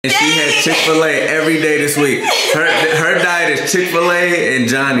And she has Chick-fil-A every day this week. Her diet is Chick-fil-A and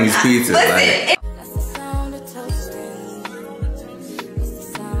Johnny's Pizza. Like.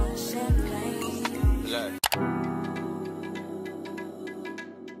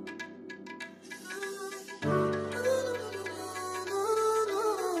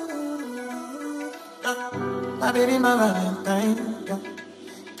 My baby, my Valentine.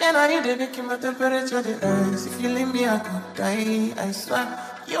 Can I need to make my temperature the rise? If you leave me, I could die. I swear,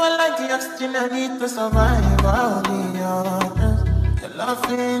 you are like the oxygen I need to survive. I'll be honest. Your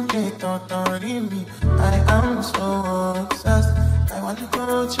love ain't totally me. I am so obsessed. I want to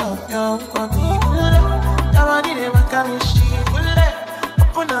go chop your coffee. I want to never carry shit.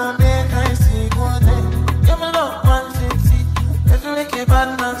 Open up, make I see what they. Give me love 160. If you make a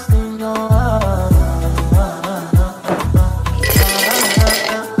bad man sing your heart.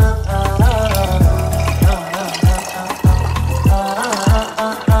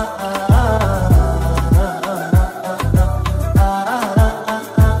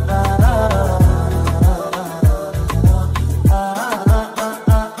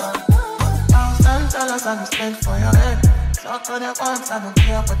 I don't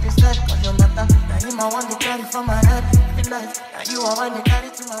care what this said, cause your matter. Now him I want to carry from my head. Midnight, now you I want to carry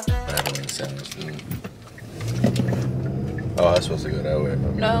to my bed. That don't make sense, dude. Oh, I'm supposed to go that way.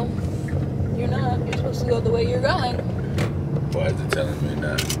 Okay. No, you're not. You're supposed to go the way you're going. Why is it telling me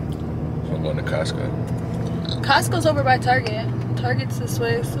that? I'm going to Costco. Costco's over by Target. Target's this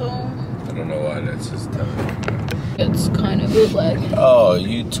way, so... I don't know why that's just telling me. It's kind of bootleg. Oh,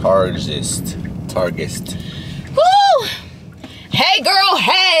 you Targist. Woo! Hey girl,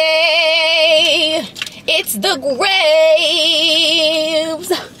 hey! It's the Graves!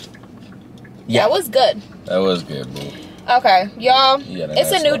 Yeah, it was good. That was good, boo. Okay, y'all.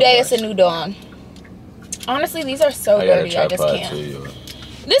 It's a new day, it's a new dawn. Honestly, these are so dirty, I just can't. Too,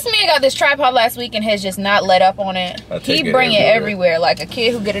 this man got this tripod last week and has just not let up on it. He bring it everywhere like a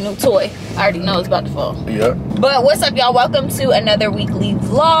kid who get a new toy. I already know it's about to fall. Yep. But what's up, y'all? Welcome to another weekly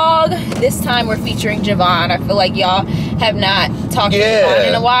vlog. This time we're featuring Javon. I feel like y'all have not talked to Javon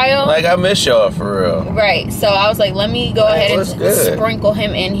in a while. Like, I miss y'all for real. Right. So I was like, let me go ahead and sprinkle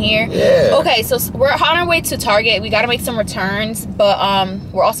him in here. Yeah. Okay, so we're on our way to Target. We got to make some returns, but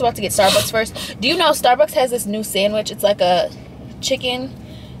we're also about to get Starbucks first. Do you know Starbucks has this new sandwich? It's like a chicken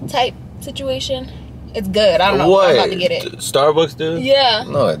type situation. It's good. I don't know. What? I'm about to get it. Starbucks do? Yeah.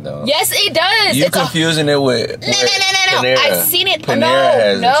 No, it don't. Yes, it does. You confusing it with No. I've seen it.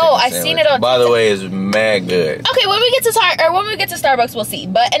 Panera I've seen it on. By the way, it's mad good. Okay, when we get to Starbucks, we'll see.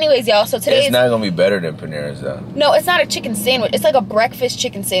 But anyways, y'all. So today it's not gonna be better than Panera's though. No, it's not a chicken sandwich. It's like a breakfast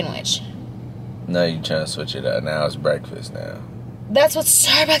chicken sandwich. No, you trying to switch it up. Now it's breakfast now. That's what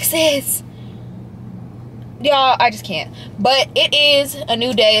Starbucks is. Y'all, I just can't. But it is a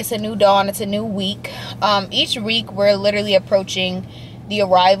new day. It's a new dawn. It's a new week. Each week, we're literally approaching the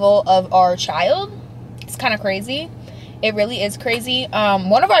arrival of our child. It's kind of crazy. It really is crazy.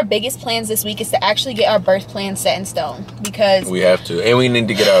 One of our biggest plans this week is to actually get our birth plan set in stone. Because we have to. And we need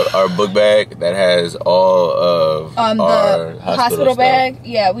to get our book bag that has all of our hospital bag.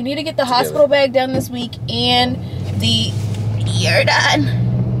 Yeah, we need to get the hospital bag done this week. And you're done.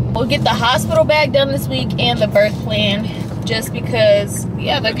 We'll get the hospital bag done this week and the birth plan, just because,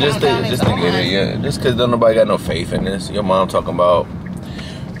 yeah, the countdown is on. Just because don't nobody got no faith in this. Your mom talking about,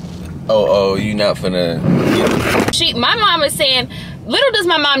 you not finna get... My mom is saying, little does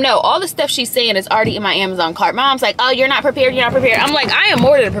my mom know, all the stuff she's saying is already in my Amazon cart. My mom's like, oh, you're not prepared, you're not prepared. I'm like, I am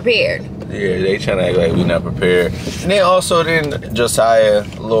more than prepared. Yeah, they trying to act like we not prepared. And then also Josiah,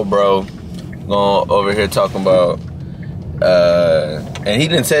 little bro, going over here talking about, and he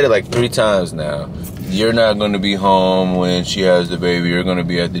done said it like 3 times now. You're not going to be home when she has the baby. You're going to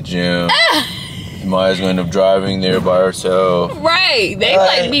be at the gym. Maya's going to end up driving there by herself. Right. They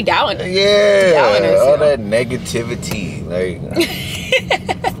like me down. Yeah. All that negativity. Like.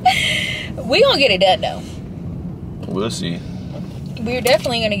 We going to get it done though. We'll see. We're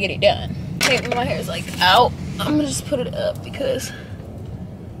definitely going to get it done. Hey, my hair's like out. I'm going to just put it up because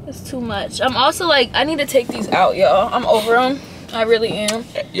it's too much. I'm also like, I need to take these out, y'all. I'm over them. I really am.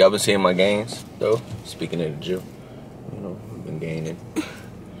 Y'all been seeing my gains, though? Speaking of the gym, I've been gaining.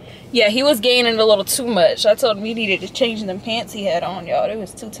 Yeah, he was gaining a little too much. I told him he needed to change them pants he had on, y'all. It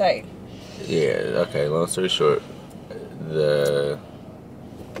was too tight. Yeah, okay, long story short,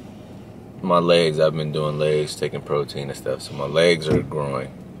 my legs, I've been doing legs, taking protein and stuff, so my legs are growing,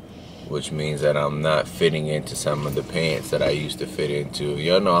 which means that I'm not fitting into some of the pants that I used to fit into.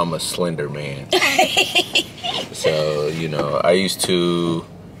 Y'all know I'm a slender man. So, I used to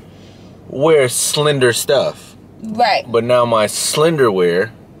wear slender stuff. Right. But now my slender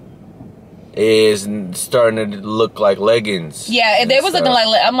wear is starting to look like leggings. Yeah, they was stuff. looking like,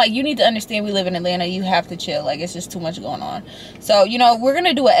 I'm like, you need to understand we live in Atlanta. You have to chill. Like, it's just too much going on. So, you know, we're going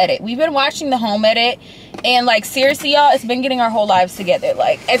to do an edit. We've been watching the home edit. And, like, seriously, y'all, it's been getting our whole lives together.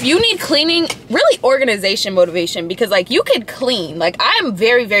 Like, if you need cleaning, really organization motivation. Because, like, you could clean. Like, I'm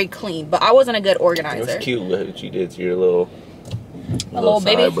very, very clean. But I wasn't a good organizer. It's cute what you did to your little... My little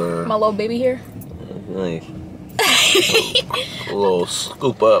baby. My little baby here. Nice. A little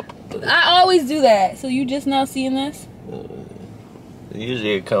scoop up. I always do that. So you just now seeing this?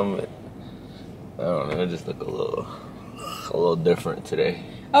 Usually it come. I don't know. It just look a little different today.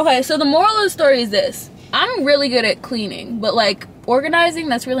 Okay, so the moral of the story is this: I'm really good at cleaning, but like organizing,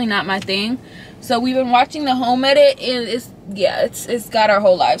 that's really not my thing. So we've been watching the home edit, and it's got our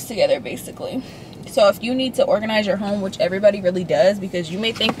whole lives together basically. So if you need to organize your home, which everybody really does, because you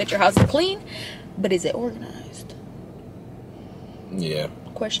may think that your house is clean, but is it organized? Yeah.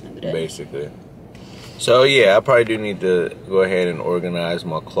 Question of the day. Basically. So yeah, I probably do need to go ahead and organize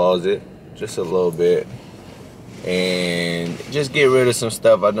my closet just a little bit. And just get rid of some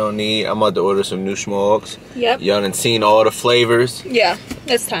stuff I don't need. I'm about to order some new smokes. Yep. Y'all done seen all the flavors. Yeah,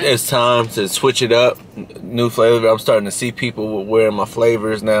 it's time. It's time to switch it up. New flavors. I'm starting to see people wearing my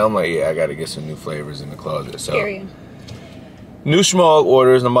flavors now. I'm like, yeah, I got to get some new flavors in the closet. So, Period. New smog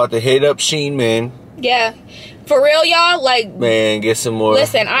orders. I'm about to hit up Shein Men. Yeah. For real, y'all, like, man, get some more.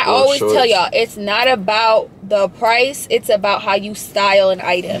 Listen, I always tell y'all, it's not about the price. It's about how you style an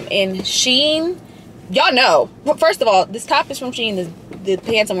item. And Shein, y'all know. First of all, this top is from Shein. The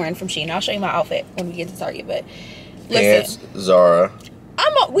pants I'm wearing from Shein. I'll show you my outfit when we get to Target. But listen, pants, Zara.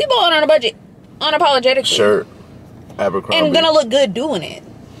 We balling on a budget, unapologetically. Shirt, Abercrombie. And gonna look good doing it.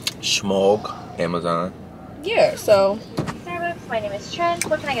 Schmog, Amazon. Yeah. So. Starbucks. My name is Trent.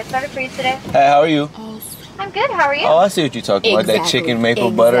 What can I get started for you today? Hey, how are you? I'm good. How are you? Oh, I see what you're talking about. That chicken maple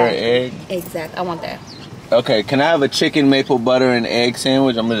butter and egg. Exactly. I want that. Okay, can I have a chicken maple butter and egg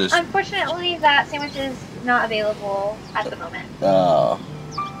sandwich? I'm gonna just. Unfortunately, that sandwich is not available at the moment. Oh.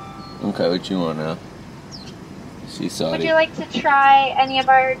 Okay, what you want now? She's sorry. Would you like to try any of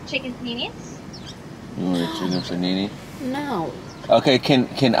our chicken paninis? You want a chicken panini? No. Okay,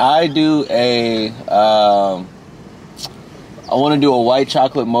 can I do a I want to do a white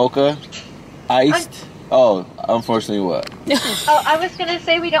chocolate mocha, iced. Oh, unfortunately, what? Oh, I was gonna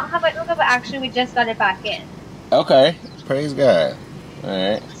say we don't have white mocha, but actually we just got it back in. Okay, praise God. All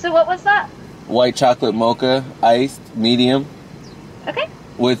right. So what was that? White chocolate mocha, iced, medium. Okay.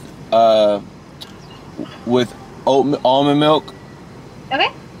 With almond milk. Okay.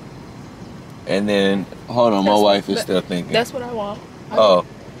 And then hold on, my wife is still thinking. That's what I want. White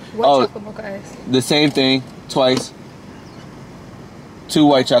chocolate mocha ice. The same thing twice. 2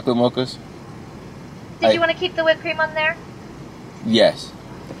 white chocolate mochas. Did you want to keep the whipped cream on there? Yes.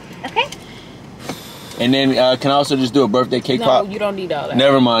 Okay. And then can I also just do a birthday cake pop? No, you don't need all that.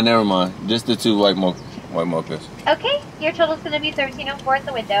 Never mind. Just the 2 white mochas. Okay. Your total's going to be $13.04 at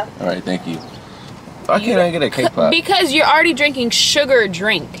the window. All right, thank you. Why can't I get a cake pop? Because you're already drinking sugar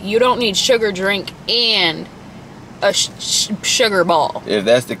drink. You don't need sugar drink and a sugar ball. If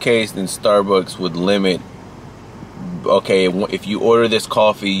that's the case, then Starbucks would limit. Okay, if you order this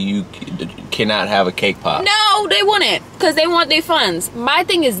coffee, you cannot have a cake pop. No, they wouldn't, because they want their funds. My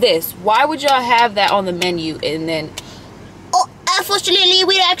thing is this: why would y'all have that on the menu and then? Oh, unfortunately,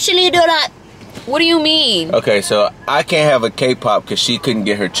 we actually do not. What do you mean? Okay, so I can't have a cake pop because she couldn't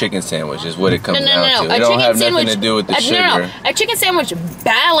get her chicken sandwich. Is what it comes down to. It don't have nothing to do with the sugar. No. A chicken sandwich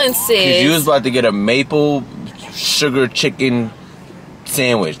balances. Because you was about to get a maple sugar chicken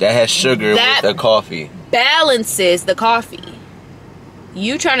sandwich that has sugar with the coffee. Balances the coffee.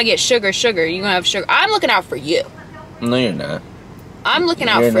 You trying to get sugar, you gonna have sugar. I'm looking out for you. No, you're not. I'm looking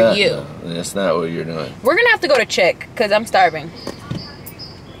out for you. No, that's not what you're doing. We're gonna have to go to Chick because I'm starving.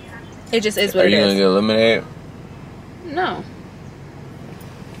 It just is what it is. Are you gonna get eliminated? No.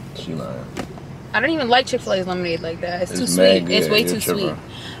 She lying. I don't even like Chick-fil-A's lemonade like that. It's too It's sweet. mad good. It's way You're too tripping. sweet.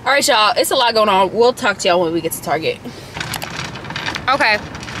 All right, y'all. It's a lot going on. We'll talk to y'all when we get to Target. Okay.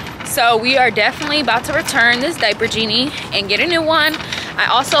 So we are definitely about to return this diaper genie and get a new one. I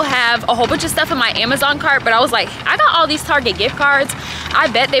also have a whole bunch of stuff in my Amazon cart, but I was like, I got all these Target gift cards. I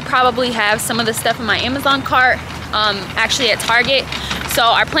bet they probably have some of the stuff in my Amazon cart actually at Target. So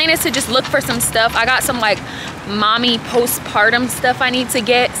our plan is to just look for some stuff. I got some like mommy postpartum stuff I need to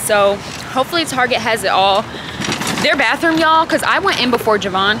get. So hopefully Target has it all. Their bathroom, y'all, because I went in before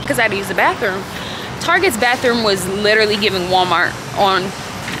Javon because I had to use the bathroom. Target's bathroom was literally giving Walmart on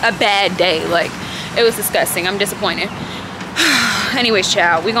a bad day. Like, it was disgusting. I'm disappointed. Anyways,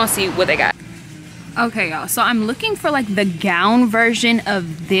 child, we're gonna see what they got. Okay, y'all, so I'm looking for like the gown version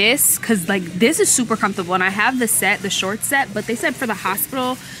of this, because like this is super comfortable, and I have the set, the short set, but they said for the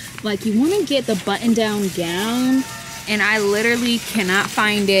hospital, like you want to get the button down gown, and I literally cannot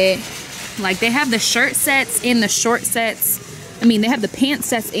find it. Like they have the shirt sets and the short sets. I mean, they have the pant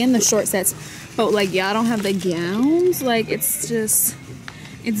sets and the short sets, but like y'all don't have the gowns. Like it's just,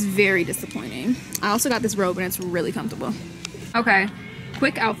 it's very disappointing. I also got this robe and it's really comfortable. Okay,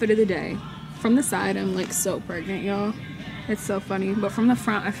 quick outfit of the day. From the side, I'm like so pregnant, y'all. It's so funny. But from the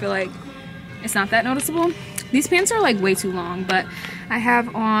front, I feel like it's not that noticeable. These pants are like way too long, but I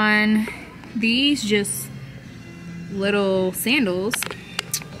have on these just little sandals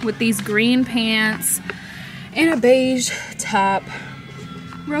with these green pants and a beige top.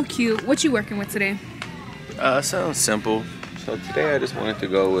 Real cute. What you working with today? Sounds simple. So today I just wanted to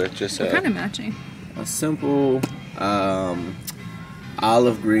go with just kind of matching. A simple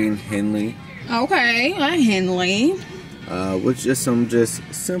olive green Henley. Okay, a Henley. With just some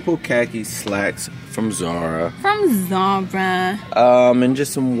simple khaki slacks from Zara. From Zara. And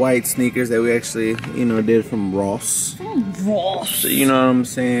just some white sneakers that we actually, you know, did from Ross. From Ross. So, you know what I'm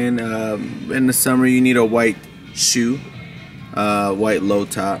saying? In the summer you need a white shoe. White low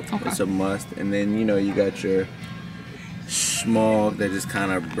top. Okay. It's a must. And then, you know, you got your small that just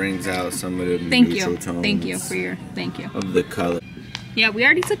kind of brings out some of the neutral tones. Thank you for your, thank you. Of the color. Yeah, we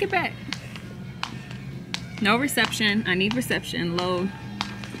already took it back. No reception. I need reception. Load.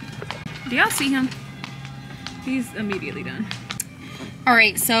 Do y'all see him? He's immediately done.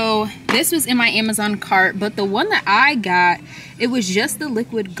 Alright, so this was in my Amazon cart, but the one that I got, it was just the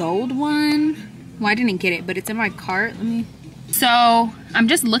liquid gold one. Well, I didn't get it, but it's in my cart. So I'm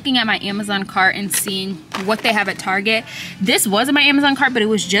just looking at my Amazon cart and seeing what they have at Target. This was in my Amazon cart, but it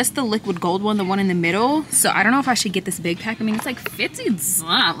was just the liquid gold one, the one in the middle. So I don't know if I should get this big pack. I mean, it's like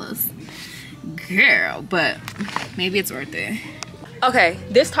 $50. Girl, but maybe it's worth it. Okay,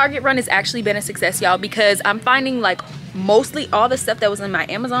 this Target run has actually been a success, y'all, because I'm finding like mostly all the stuff that was in my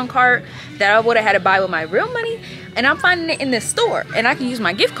Amazon cart that I would have had to buy with my real money, and I'm finding it in this store, and I can use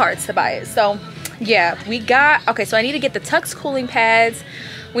my gift cards to buy it. So yeah, we got, okay, so I need to get the Tux cooling pads.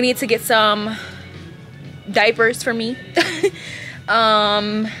 We need to get some diapers for me.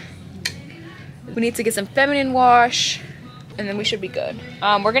 We need to get some feminine wash, and then we should be good.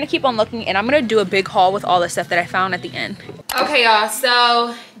 We're gonna keep on looking, and I'm gonna do a big haul with all the stuff that I found at the end. Okay, y'all,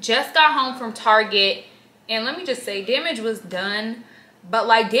 so just got home from Target, and let me just say, damage was done, but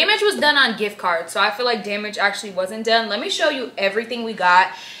like damage was done on gift cards, so I feel like damage actually wasn't done. Let me show you everything we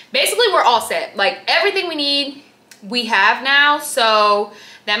got. Basically, we're all set. Like everything we need, we have now, so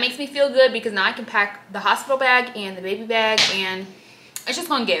that makes me feel good because now I can pack the hospital bag and the baby bag, and it's just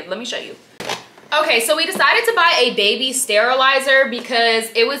gonna give. Let me show you. Okay, so we decided to buy a baby sterilizer because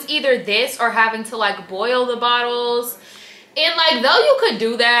it was either this or having to like boil the bottles. And like, though you could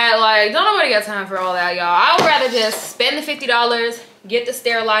do that, like don't nobody got time for all that, y'all. I would rather just spend the $50, get the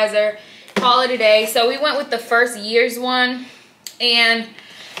sterilizer, call it a day. So we went with the first year's one, and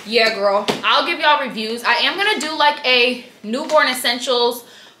yeah, girl, I'll give y'all reviews. I am gonna do like a newborn essentials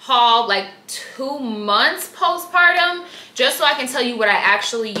haul like 2 months postpartum, just so I can tell you what I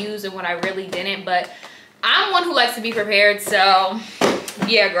actually used and what I really didn't. But I'm one who likes to be prepared, so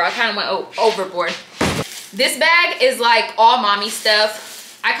yeah, girl, I kind of went overboard. This bag is like all mommy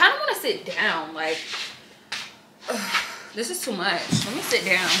stuff. I kind of want to sit down, like, this is too much. Let me sit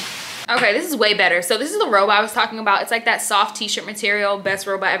down. Okay, this is way better. So this is the robe I was talking about. It's like that soft t-shirt material. Best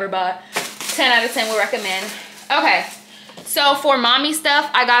robe I ever bought. 10 out of 10 would recommend. Okay, so for mommy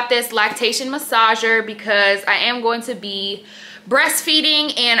stuff, I got this lactation massager because I am going to be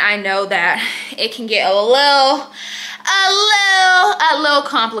breastfeeding, and I know that it can get a little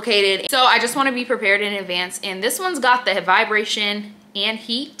complicated. So I just want to be prepared in advance, and this one's got the vibration and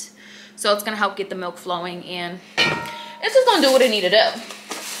heat, so it's gonna help get the milk flowing, and it's just gonna do what it need to do.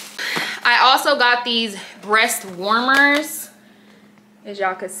 I also got these breast warmers, as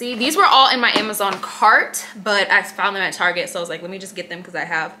y'all could see. These were all in my Amazon cart, but I found them at Target, so I was like, let me just get them because I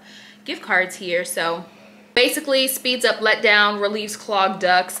have gift cards here. So basically speeds up letdown, relieves clogged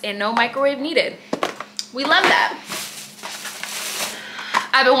ducts, and no microwave needed. We love that.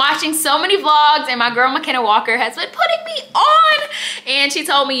 I've been watching so many vlogs, and my girl McKenna Walker has been putting me on, and she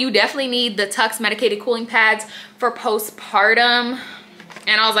told me you definitely need the Tux medicated cooling pads for postpartum.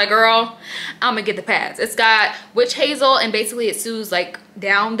 And I was like, girl, I'm gonna get the pads. It's got witch hazel, and basically it soothes like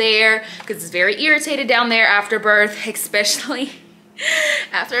down there because it's very irritated down there after birth, especially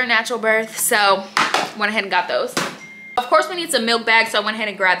after a natural birth. So went ahead and got those. Of course we need some milk bags, so I went ahead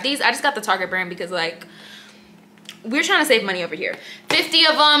and grabbed these. I just got the Target brand because like we're trying to save money over here. 50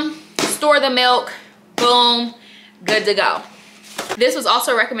 of them, store the milk, boom, good to go. This was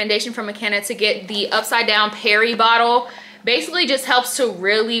also a recommendation from McKenna to get the upside down Perry bottle. Basically just helps to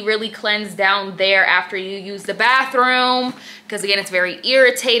really cleanse down there after you use the bathroom, because again, it's very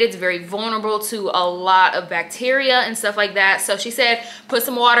irritated, it's very vulnerable to a lot of bacteria and stuff like that. So she said put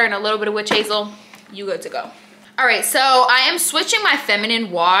some water and a little bit of witch hazel, you good to go. All right, so I am switching my feminine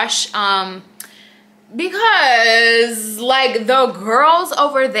wash because like the girls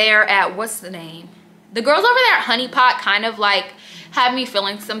over there at, what's the name, the girls over there at Honey Pot kind of like had me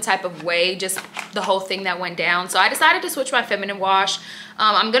feeling some type of way, just the whole thing that went down. So I decided to switch my feminine wash.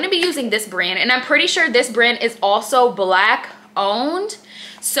 I'm gonna be using this brand, and I'm pretty sure this brand is also Black owned.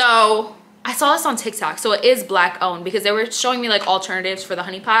 So I saw this on TikTok, so it is Black owned, because they were showing me like alternatives for the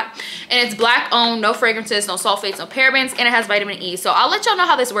Honey Pot, and it's Black owned, no fragrances, no sulfates, no parabens, and it has vitamin E. So I'll let y'all know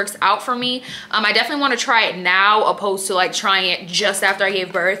how this works out for me. I definitely want to try it now opposed to like trying it just after I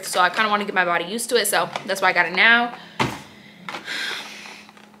gave birth. So I kind of want to get my body used to it, so that's why I got it now.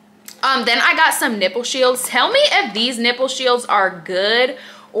 Then I got some nipple shields. Tell me if these nipple shields are good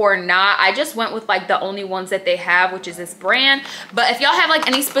or not. I just went with like the only ones that they have, which is this brand. But if y'all have like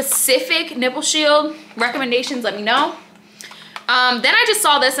any specific nipple shield recommendations, let me know. Then I just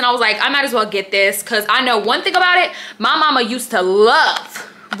saw this and I was like, I might as well get this, because I know one thing about it. My mama used to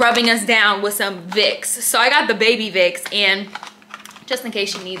love rubbing us down with some Vicks. So I got the baby Vicks, and just in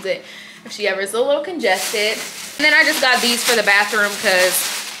case she needs it if she ever is a little congested. And then I just got these for the bathroom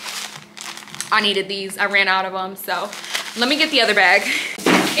because I needed these. I ran out of them. So let me get the other bag.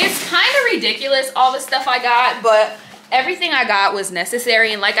 It's kind of ridiculous, all the stuff I got, but everything I got was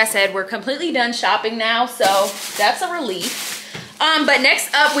necessary. And like I said, we're completely done shopping now, so that's a relief. But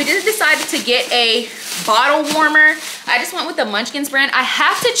next up, we just decided to get a bottle warmer. I just went with the Munchkins brand. I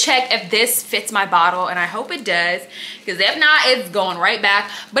have to check if this fits my bottle, and I hope it does, because if not, it's going right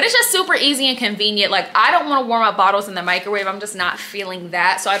back. But it's just super easy and convenient. Like, I don't want to warm up bottles in the microwave. I'm just not feeling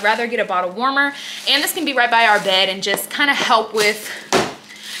that. So I'd rather get a bottle warmer, and this can be right by our bed and just kind of help with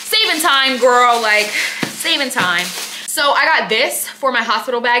saving time, girl, like saving time. So I got this for my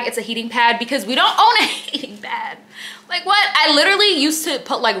hospital bag. It's a heating pad, because we don't own a heating pad. Like, what? I literally used to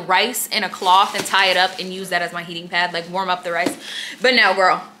put like rice in a cloth and tie it up and use that as my heating pad, like warm up the rice. But no,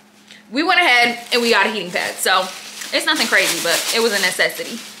 girl, we went ahead and we got a heating pad. So it's nothing crazy, but it was a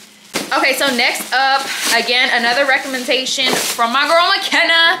necessity. Okay, so next up, again, another recommendation from my girl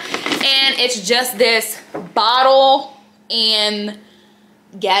McKenna, and it's just this bottle and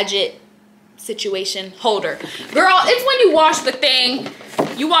gadget situation holder. Girl, it's when you wash the thing,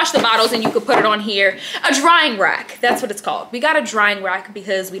 you wash the bottles and you could put it on here. A drying rack, that's what it's called. We got a drying rack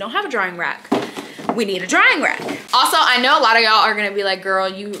because we don't have a drying rack. We need a drying rack. Also, I know a lot of y'all are gonna be like, girl,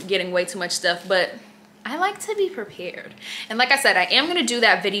 you getting way too much stuff, but I like to be prepared. And like I said, I am gonna do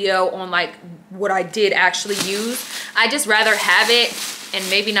that video on like what I did actually use. I just rather have it and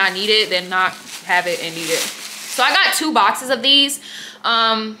maybe not need it than not have it and need it. So I got 2 boxes of these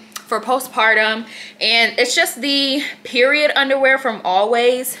for postpartum, and it's just the period underwear from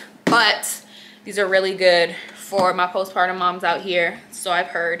Always, but these are really good for my postpartum moms out here, so I've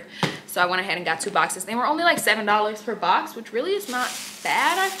heard. So I went ahead and got 2 boxes. They were only like $7 per box, which really is not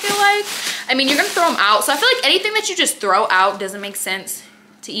bad, I feel like. I mean, you're gonna throw them out, so I feel like anything that you just throw out doesn't make sense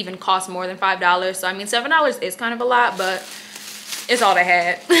to even cost more than $5. So I mean, $7 is kind of a lot, but it's all they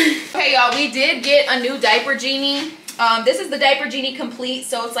had. Okay, y'all, we did get a new diaper genie. This is the Diaper Genie Complete,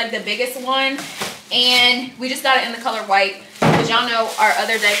 so it's like the biggest one, and we just got it in the color white, because y'all know our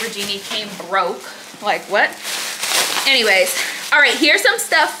other Diaper Genie came broke. Like, what? Anyways, all right, here's some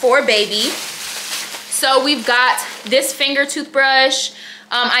stuff for baby. So we've got this finger toothbrush.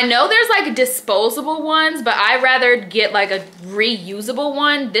 I know there's like disposable ones, but I'd rather get like a reusable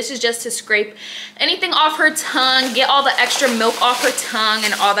one. This is just to scrape anything off her tongue, get all the extra milk off her tongue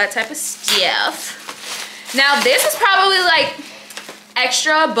and all that type of stuff. Now this is probably like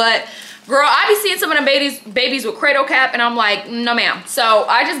extra, but girl, I be seeing some of them babies with cradle cap, and I'm like, no ma'am. So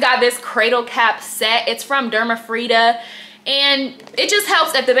I just got this cradle cap set. It's from Dermafrida, and it just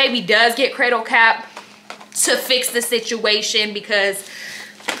helps if the baby does get cradle cap to fix the situation, because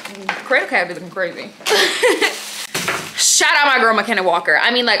cradle cap is crazy. Shout out my girl McKenna Walker.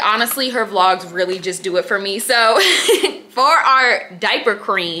 I mean, like, honestly, her vlogs really just do it for me. So for our diaper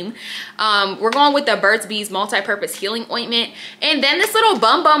cream, we're going with the Burt's Bees multi-purpose healing ointment, and then this little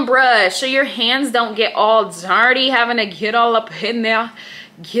bum brush so your hands don't get all dirty, having to get all up in there.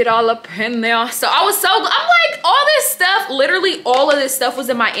 So I was I'm like, all this stuff, literally all of this stuff was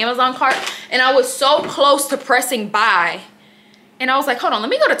in my Amazon cart, and I was so close to pressing buy, and I was like, hold on, let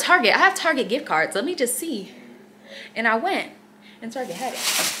me go to Target. I have Target gift cards, let me just see. And I went, and Target had it.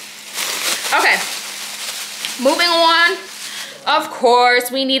 Okay, moving on. Of course,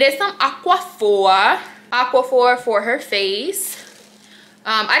 we needed some Aquaphor for her face.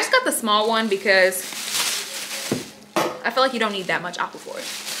 I just got the small one because I feel like you don't need that much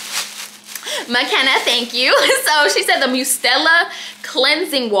Aquaphor. McKenna, thank you. So she said the Mustela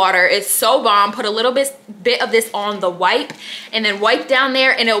cleansing water is so bomb. Put a little bit of this on the wipe and then wipe down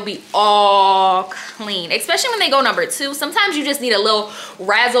there and it'll be all clean. Especially when they go number 2. Sometimes you just need a little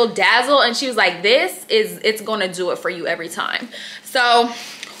razzle dazzle, and she was like, it's gonna do it for you every time. So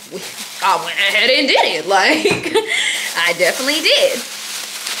I went ahead and did it. Like, I definitely did.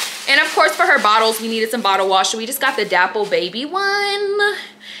 And of course for her bottles, we needed some bottle wash. So we just got the Dapple Baby one.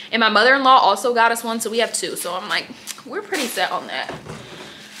 And my mother-in-law also got us one, so we have 2. So I'm like, we're pretty set on that.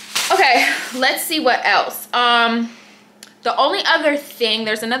 Okay, let's see what else. The only other thing,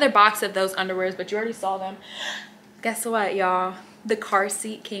 there's another box of those underwears, but you already saw them. Guess what, y'all? The car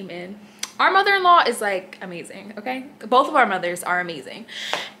seat came in. Our mother-in-law is like amazing, okay? Both of our mothers are amazing.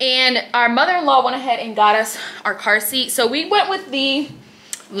 And our mother-in-law went ahead and got us our car seat. So we went with the,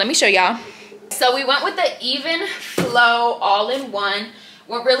 let me show y'all. So we went with the Even Flow all-in-one.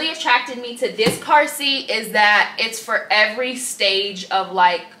 What really attracted me to this car seat is that it's for every stage of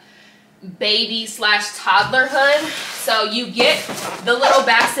like baby / toddlerhood. So you get the little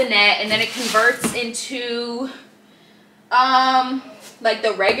bassinet and then it converts into like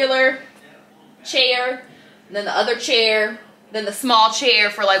the regular chair, then the other chair, then the small chair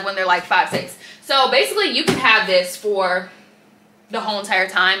for like when they're like 5, 6. So basically you can have this for the whole entire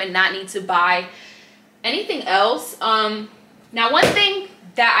time and not need to buy anything else. Now one thing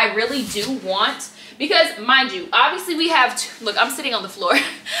that I really do want, because mind you, obviously we have look, I'm sitting on the floor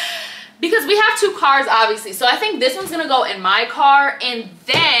because we have 2 cars obviously. So I think this one's gonna go in my car, and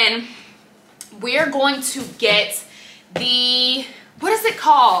then we're going to get the, what is it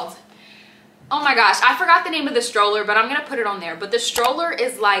called? Oh my gosh, I forgot the name of the stroller, but I'm gonna put it on there. But the stroller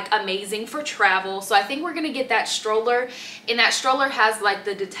is like amazing for travel. So I think we're gonna get that stroller, and that stroller has like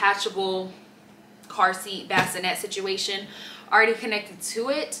the detachable car seat bassinet situation already connected to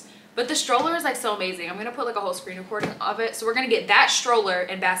it. But the stroller is like so amazing. I'm gonna put like a whole screen recording of it. So we're gonna get that stroller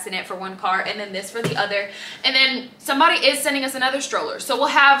and bassinet for one car, and then this for the other. And then somebody is sending us another stroller. So we'll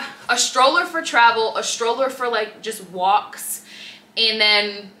have a stroller for travel, a stroller for like just walks, and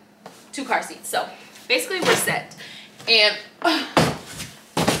then 2 car seats. So basically we're set, and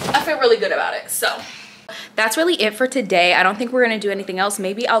I feel really good about it. So that's really it for today. I don't think we're gonna do anything else.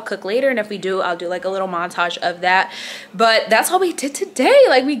 Maybe I'll cook later, and if we do, I'll do like a little montage of that. But that's all we did today.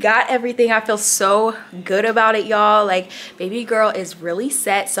 Like, we got everything. I feel so good about it, y'all. Like, baby girl is really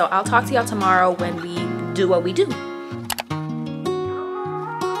set. So I'll talk to y'all tomorrow when we do what we do.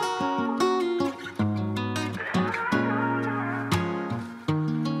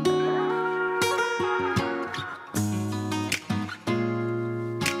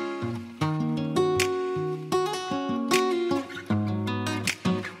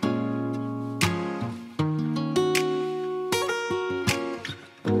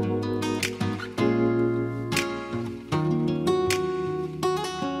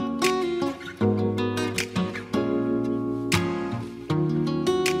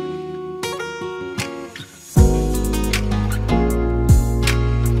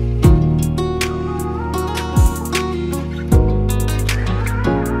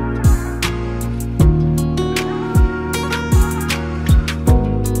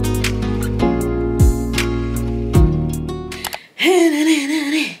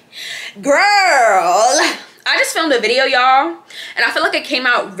 The video, y'all, and I feel like it came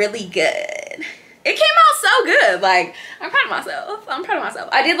out really good. It came out so good. Like, I'm proud of myself.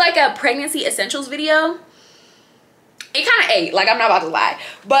 I did like a pregnancy essentials video. It kind of ate, like, I'm not about to lie.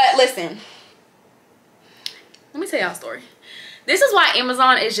 But listen, let me tell y'all a story. This is why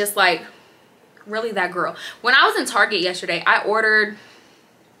Amazon is just like really that girl. When I was in Target yesterday, I ordered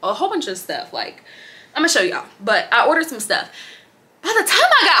a whole bunch of stuff. Like, I'm gonna show y'all, but I ordered some stuff. By the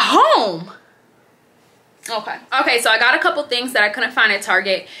time I got home, okay, so I got a couple things that I couldn't find at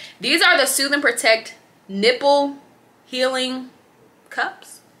Target. These are the Soothe and Protect nipple healing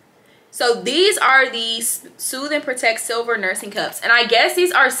cups. So these are the Soothe and Protect silver nursing cups, and I guess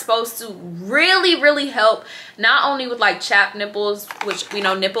these are supposed to really help not only with like chapped nipples, which we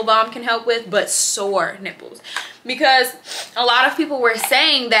know Nipple Balm can help with, but sore nipples. Because a lot of people were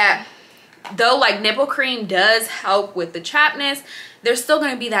saying that though like nipple cream does help with the chappedness, there's still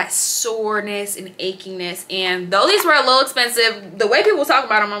going to be that soreness and achiness. And though these were a little expensive, the way people talk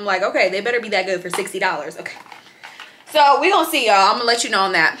about them, I'm like, okay, they better be that good for $60. Okay, so we gonna see, y'all. I'm gonna let you know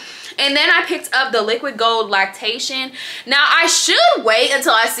on that. And then I picked up the Liquid Gold Lactation. Now, I should wait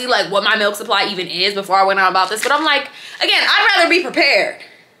until I see like what my milk supply even is before I went on about this. But I'm like, again, I'd rather be prepared.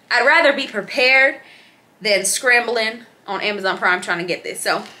 I'd rather be prepared than scrambling on Amazon Prime trying to get this.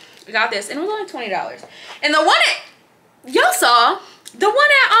 So I got this and it was only $20. And the one at, y'all saw, the one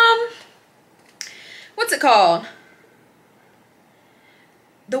at, what's it called?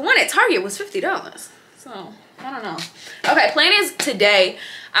 The one at Target was $50. So I don't know. Okay, plan is today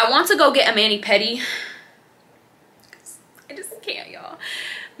I want to go get a mani-pedi. I just can't, y'all.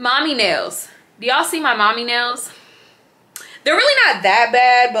 Mommy nails. Do y'all see my mommy nails? They're really not that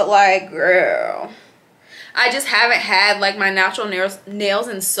bad, but like, girl, I just haven't had like my natural nails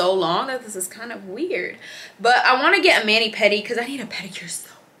in so long that this is kind of weird. But I want to get a mani-pedi because I need a pedicure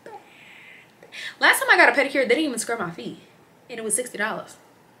so bad. Last time I got a pedicure, they didn't even scrub my feet, and it was $60.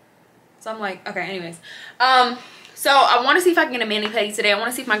 So I'm like, okay, anyways. So I want to see if I can get a mani-pedi today. I want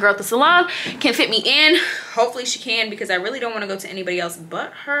to see if my girl at the salon can fit me in. Hopefully she can, because I really don't want to go to anybody else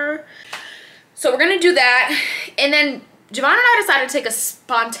but her. So we're going to do that. And then Javon and I decided to take a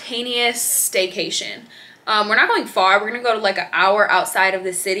spontaneous staycation. We're not going far. We're going to go to like an hour outside of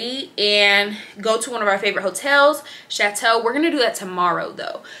the city and go to one of our favorite hotels, Chateau. We're going to do that tomorrow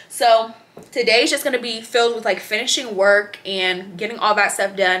though. So today's just going to be filled with like finishing work and getting all that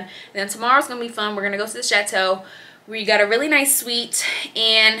stuff done. And then tomorrow's going to be fun. We're going to go to the Chateau. We got a really nice suite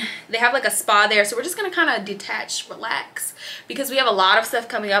and they have like a spa there. So we're just going to kind of detach, relax, because we have a lot of stuff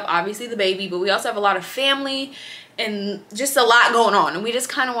coming up. Obviously the baby, but we also have a lot of family and just a lot going on. And we just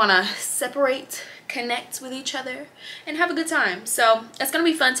kind of want to separate, connect with each other and have a good time. So it's gonna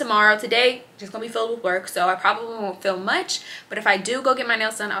be fun tomorrow. Today just gonna be filled with work, so I probably won't film much, but if I do go get my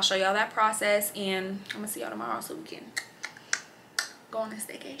nails done, I'll show y'all that process, and I'm gonna see y'all tomorrow so we can go on this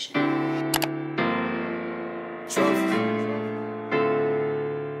vacation.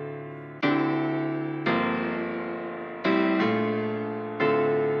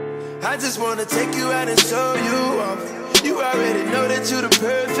 I just wanna take you out and show you off. You already know that you're the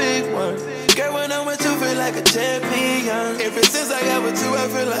perfect one. Girl, when I'm with you, feel like a champion. Ever since I got with you, I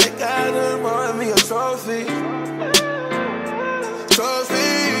feel like I done won me a trophy.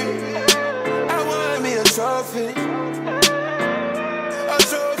 Trophy. I want me a trophy. A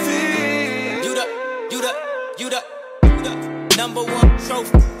trophy. You the number one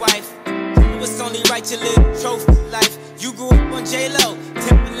trophy wife. It's only right to live trophy life. You grew up on J-Lo,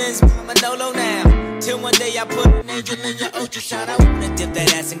 Timberlands, Manolo now. Till one day I put an angel in your ultrasound. I wanna dip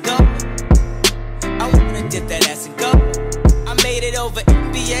that ass and go. I wanna dip that ass and go. I made it over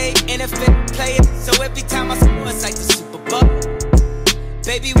NBA, NFL player. So every time I score, it's like the Super Bowl.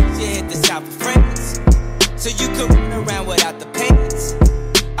 Baby, we should hit the South of France, so you can run around without the pants.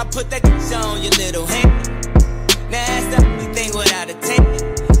 I put that on your little hand. Now that's the only thing without a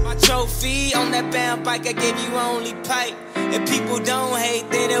tan. My trophy on that bound bike, I gave you only pipe. If people don't hate,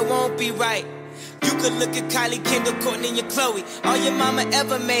 then it won't be right. You could look at Kylie, Kendall, Courtney, and Chloe. All your mama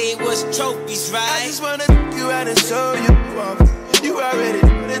ever made was trophies, right? I just wanna take you out and show you off. You already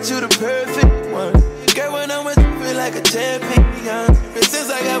know that you're the perfect one. Girl, when I'm with you, feel like a champion. Ever since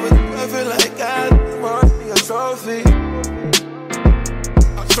I got with you, I feel like I want me a trophy.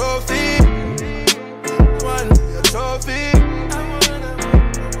 A trophy. I want me a trophy. I want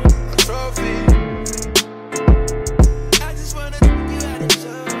a trophy. I just wanna take you out and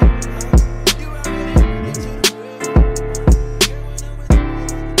show you.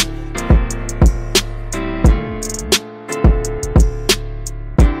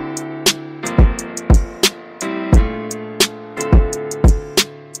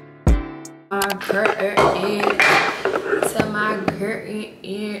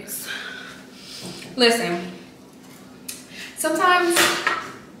 Listen, sometimes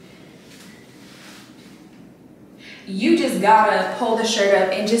you just gotta pull the shirt up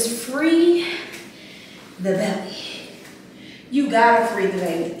and just free the belly. You gotta free the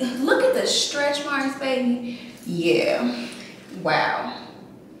baby. Look at the stretch marks, baby. Yeah. Wow.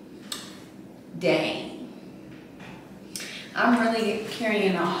 Dang. I'm really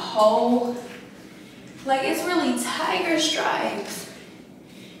carrying a whole, like, it's really tiger stripes.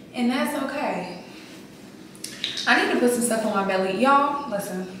 And that's okay. I need to put some stuff on my belly. Y'all,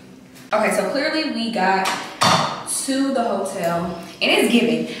 listen. Okay, so clearly we got to the hotel. And it's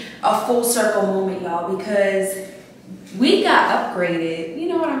giving a full circle moment, y'all, because we got upgraded. You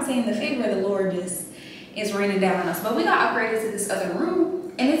know what I'm saying? The favor of the Lord just is raining down on us. But we got upgraded to this other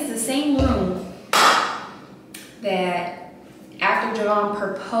room. And it's the same room that after Javon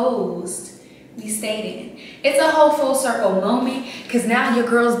proposed, we stayed in. It's a whole full circle moment, because now your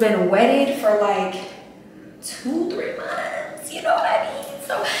girl's been wedded for like 2-3 months, you know what I mean?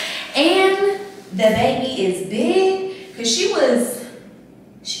 So And the baby is big, because she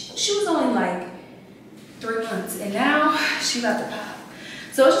was only like 3 months, and now she's about to pop.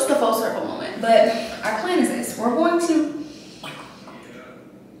 So it's just a full circle moment. But our plan is this: we're going to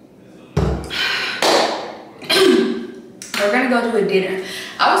we're gonna go to a dinner.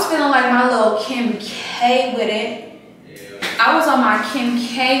 I was feeling like my little Kim K with it. I was on my Kim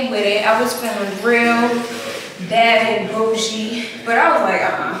K with it. I was feeling real bad and bougie, but I was like,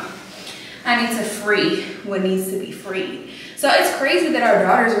 I need to free what needs to be freed. So it's crazy that our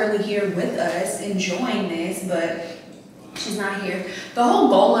daughter's really here with us, enjoying this, but she's not here. The whole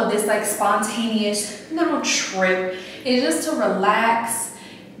goal of this like spontaneous little trip is just to relax,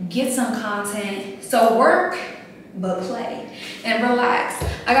 get some content. So work, but play and relax.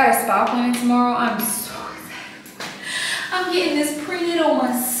 I got a spa appointment tomorrow. I'm so excited. I'm getting this prenatal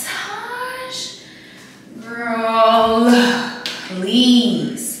massage. Girl,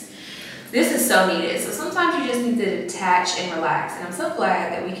 please. This is so needed. So sometimes you just need to detach and relax, and I'm so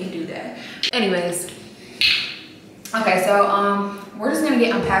glad that we can do that. Anyways, okay, so we're just gonna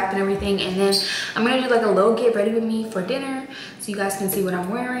get unpacked and everything, and then I'm gonna do like a little get ready with me for dinner so you guys can see what I'm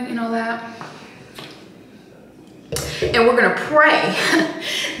wearing and all that. And we're gonna pray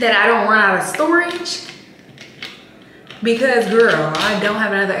that I don't run out of storage, because girl, I don't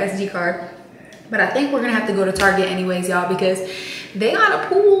have another SD card. But I think we're gonna have to go to Target anyways, y'all, because they got a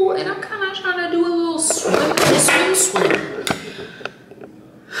pool and I'm kind of trying to do a little swim.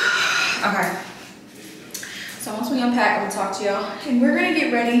 Okay. So once we unpack, I'm gonna talk to y'all, and we're gonna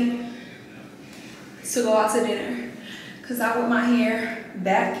get ready to go out to dinner, because I whip my hair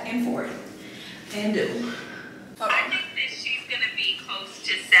back and forth and do. I think that she's gonna be close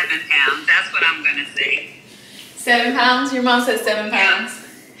to 7 pounds. That's what I'm gonna say. 7 pounds? Your mom said 7 pounds.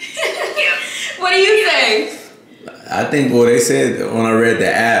 Yeah. What do you say? I think, well, they said when I read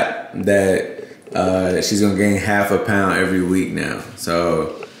the app that she's gonna gain half a pound every week now.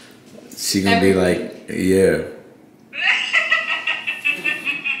 So she's gonna be like, yeah.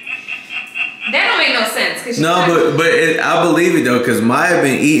 That don't make no sense. No, but I believe it though, because Maya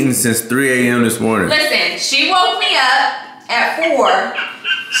been eating since 3 a.m. this morning. Listen, she woke me up at 4.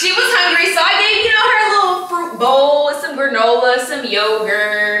 She was hungry, so I gave, you know, her little fruit bowl with some granola, some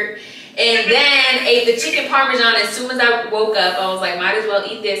yogurt, and then ate the chicken parmesan as soon as I woke up. I was like, might as well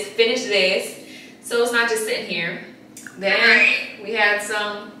eat this, finish this, so it's not just sitting here. Then we had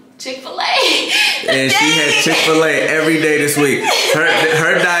some Chick-fil-A. And she has Chick-fil-A every day this week.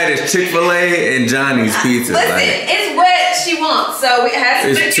 Her diet is Chick-fil-A and Johnny's Pizza. Listen, like, it's what she wants, so it has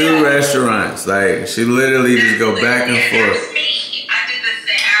to be. It's 2 restaurants. Like, she literally just go back and forth.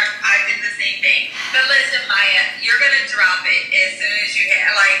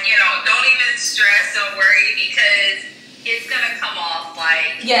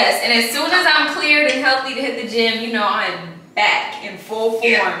 Yes, and as soon as I'm cleared and healthy to hit the gym, you know, I'm back in full form.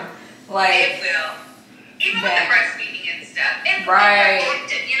 Yeah. Like, it will. Even with the breastfeeding and stuff. And right.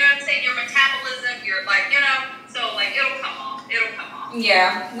 You know what I'm saying? Your metabolism, you're like, you know, so like it'll come off. It'll come off.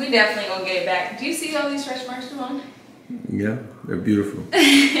 Yeah, we definitely gonna get it back. Do you see all these stretch marks on? Yeah, they're beautiful.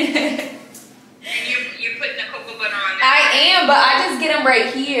 And you're putting the cocoa butter on there. I am, but I just get them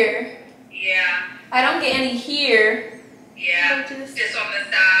right here. Yeah. I don't get any here. Yeah, just on the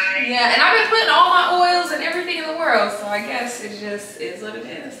side. Yeah, and I've been putting all my oils and everything in the world, so I guess it just is what it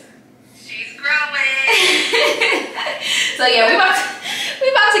is. She's growing. So yeah, we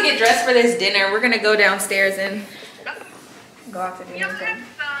about to get dressed for this dinner. We're gonna go downstairs and go out to dinner. You'll have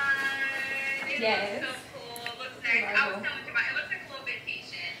fun. Yes. It looks so cool. It looks like, I was telling you, it looks like a little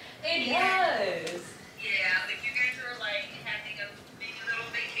vacation. It does. Yeah, like you guys are like having a big little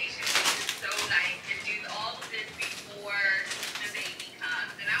vacation, which is so nice, to do all of this before the baby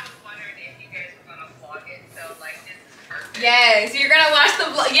comes. And I was wondering if you guys were gonna vlog it, so like this is perfect. Yes, you're gonna watch the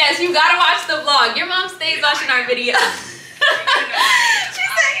vlog. Yes, you gotta watch the vlog. Your mom stays watching our video. She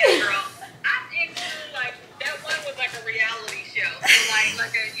said, girl, I'm into like that one was like a reality show. So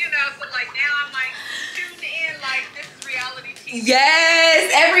like a, you know, so like now I'm like tuned in like this is reality TV.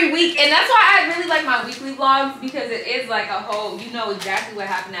 Yes, every week. And that's why I really like my weekly vlogs, because it is like a whole, you know exactly what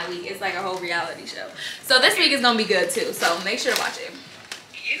happened that week. It's like a whole reality show. So this week is gonna be good too. So make sure to watch it.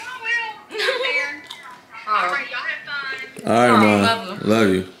 You know I will. I'm there. All right, y'all have fun. All right, Mom. Love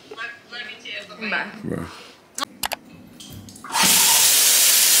you. Love you too. Bye-bye. Bye. Bro.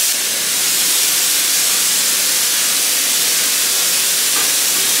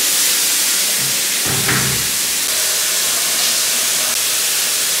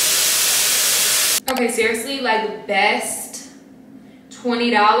 Okay, seriously, like the best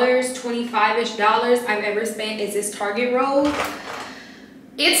 $20, $25-ish I've ever spent is this Target robe.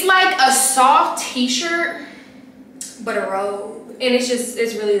 It's like a soft t-shirt, but a robe. And it's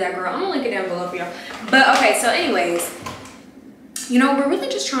really that girl. I'm gonna link it down below for y'all. But okay, so anyways, you know, we're really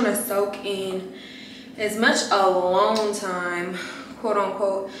just trying to soak in as much alone time, quote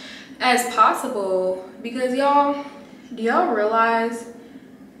unquote, as possible. Because y'all, do y'all realize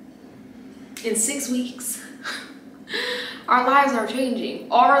in 6 weeks, our lives are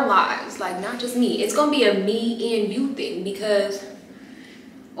changing. Our lives, like not just me. It's gonna be a me and you thing because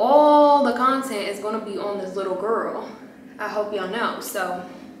all the content is gonna be on this little girl. I hope y'all know. So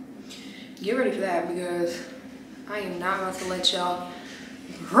get ready for that because I am not about to let y'all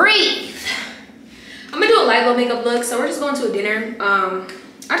breathe. I'm gonna do a light low makeup look. So we're just going to a dinner.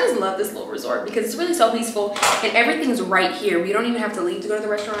 I just love this little resort because it's really so peaceful and everything's right here. We don't even have to leave to go to the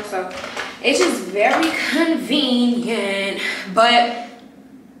restaurant. So it's just very convenient, but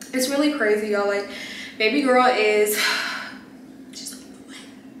it's really crazy, y'all. Like, baby girl is just on the way.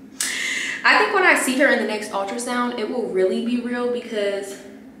 I think when I see her in the next ultrasound, it will really be real because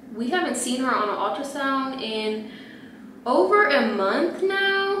we haven't seen her on an ultrasound in over a month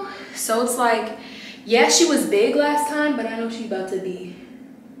now. So it's like, yeah, she was big last time, but I know she's about to be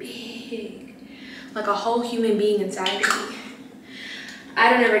big, like a whole human being inside of me.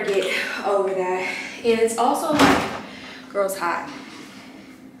 I don't ever get over that. And it's also like, girl's hot.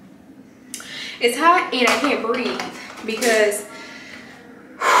 It's hot and I can't breathe because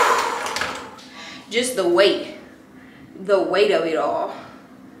just the weight of it all.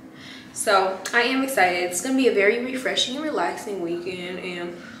 So I am excited. It's gonna be a very refreshing and relaxing weekend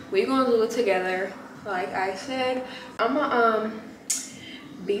and we're gonna do it together. Like I said, I'm gonna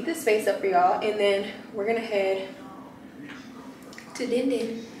beat the space up for y'all and then we're gonna head to Din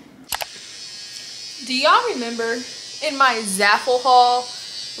Din. Do y'all remember in my Zaffle haul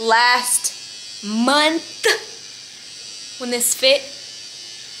last month when this fit?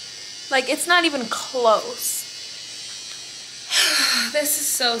 Like, it's not even close. This is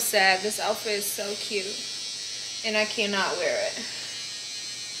so sad. This outfit is so cute and I cannot wear it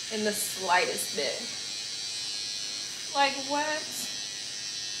in the slightest bit. Like, what?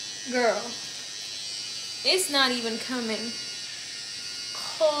 Girl, it's not even coming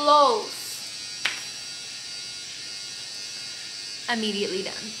close. Immediately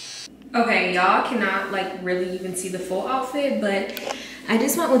done. Okay, y'all cannot like really even see the full outfit, but I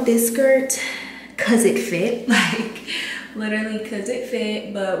just went with this skirt cause it fit, like literally cause it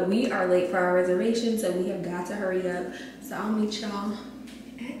fit, but we are late for our reservation, so we have got to hurry up. So I'll meet y'all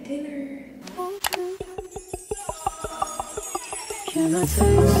at dinner. Can I tell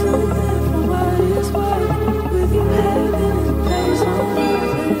you something from what is what? With you having a place on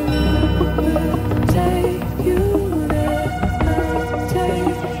earth, take you there, I'll take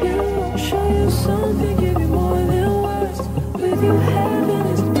you, show you something, give you more than words. With you having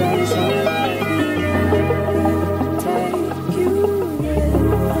a place on earth, take you there,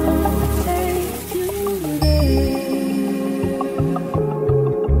 I'll take you there, take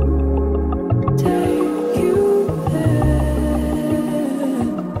you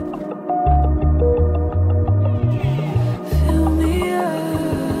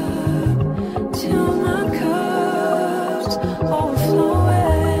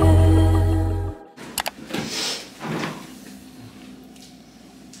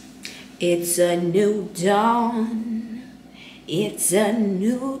It's a new dawn, it's a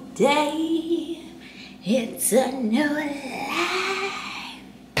new day, it's a new life,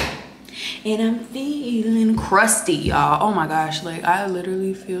 and I'm feeling crusty, y'all. Oh my gosh, like I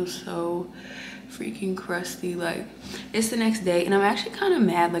literally feel so freaking crusty. Like, it's the next day and I'm actually kind of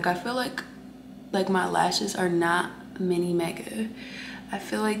mad. Like, I feel like my lashes are not mini mega. I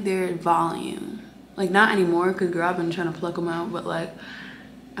feel like they're volume. Like, not anymore because girl, I've been trying to pluck them out, but like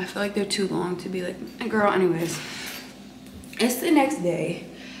I feel like they're too long to be like, girl, anyways. It's the next day.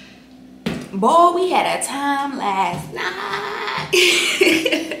 Boy, we had a time last night.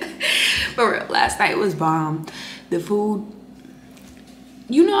 For real, last night was bomb. The food,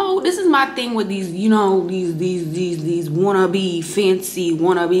 you know, this is my thing with these, you know, these wannabe fancy,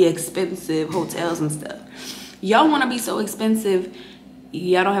 wannabe expensive hotels and stuff. Y'all wanna be so expensive,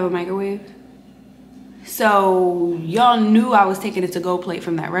 y'all don't have a microwave? So y'all knew I was taking a to-go plate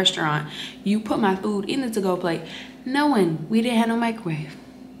from that restaurant. You put my food in the to-go plate knowing we didn't have no microwave.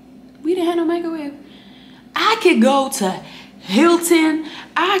 We didn't have no microwave. I could go to Hilton,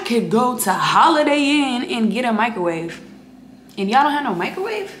 I could go to Holiday Inn and get a microwave. And y'all don't have no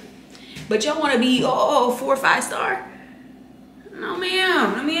microwave? But y'all wanna be, 4 or 5 star? No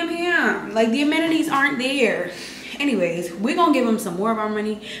ma'am, no ma'am. Like, the amenities aren't there. Anyways, we're gonna give them some more of our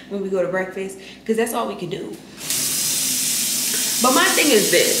money when we go to breakfast because that's all we can do. But my thing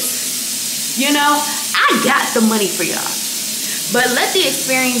is this, you know, I got the money for y'all, but let the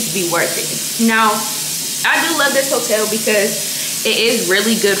experience be worth it. Now, I do love this hotel because it is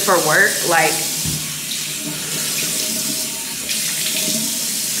really good for work. Like,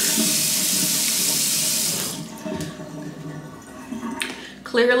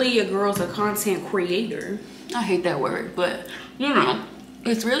 clearly your girl's a content creator. I hate that word, but you know,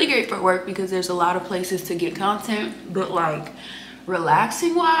 it's really great for work because there's a lot of places to get content. But like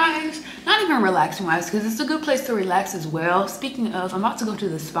relaxing wise, not even relaxing wise, because it's a good place to relax as well. Speaking of, I'm about to go to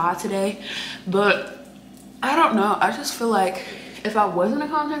the spa today, but I don't know, I just feel like if I wasn't a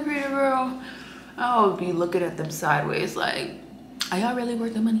content creator girl, I would be looking at them sideways like, are y'all really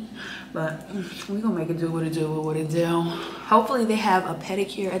worth the money? But we gonna make it do what it do with what it do. Hopefully they have a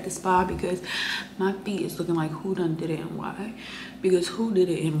pedicure at the spa because my feet is looking like who done did it and why. Because who did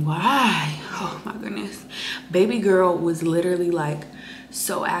it and why? Oh my goodness. Baby girl was literally like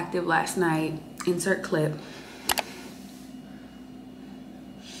so active last night. Insert clip.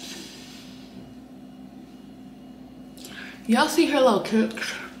 Y'all see her little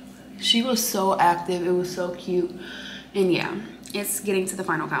kicks? She was so active, it was so cute. And yeah, it's getting to the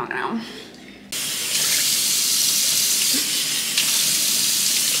final countdown.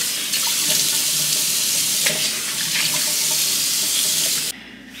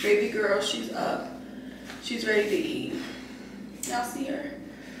 Baby girl, she's up. She's ready to eat. Y'all see her?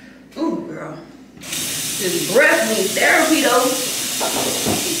 Ooh, girl. This breath needs therapy though.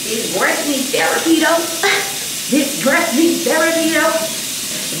 This breath needs therapy though. This breath needs therapy though.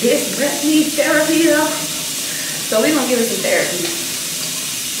 This breath needs therapy though. So we're gonna give it some therapy.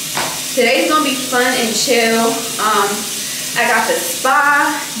 Today's gonna be fun and chill. I got the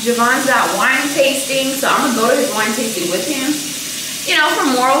spa. Javon's got wine tasting, so I'm gonna go to his wine tasting with him. You know, for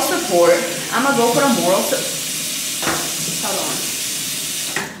moral support. I'm gonna go for the moral support. Hold on.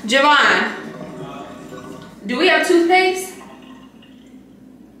 Javon, do we have toothpaste?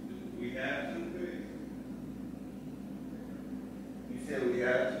 We have toothpaste. You said we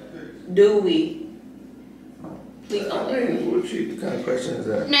have toothpaste. Do we? Please don't What kind of question is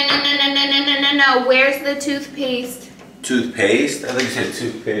that? No. Where's the toothpaste? Toothpaste? I think you said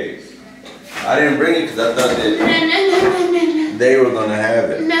toothpaste. I didn't bring it because I thought that they were gonna have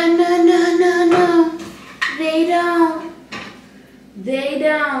it. No. They don't. They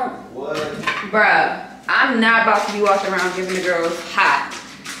don't. What? Bruh, I'm not about to be walking around giving the girls hot.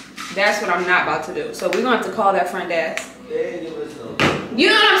 That's what I'm not about to do. So we're gonna have to call that front desk. You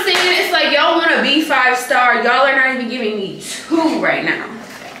know what I'm saying? It's like y'all want to be 5-star. Y'all are not even giving me 2 right now.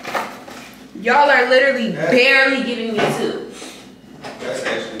 Y'all are literally barely giving me 2. That's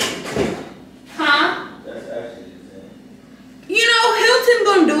actually. Huh? That's actually insane. You know, Hilton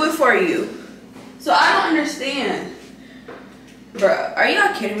gonna do it for you. So I don't understand. Bruh, are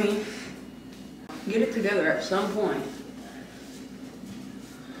y'all kidding me? Get it together at some point.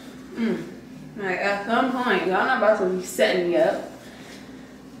 Like at some point, y'all not about to be setting me up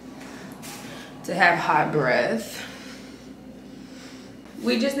to have hot breath.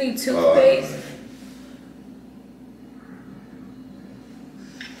 We just need toothpaste.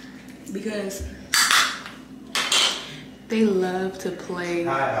 Because they love to play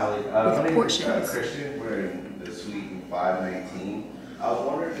with portions. Christian, we're in the suite in 519. I was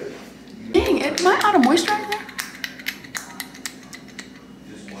wondering if. Dang, am I out of moisturizer?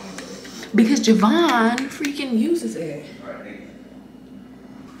 Just one of those. Because Javon freaking uses it. Alright, thank you.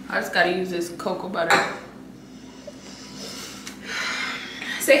 I just gotta use this cocoa butter.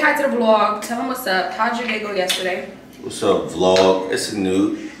 Say hi to the vlog. Tell them what's up. How'd your day go yesterday? What's up, vlog? It's a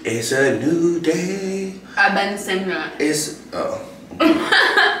new day. I've been saying that.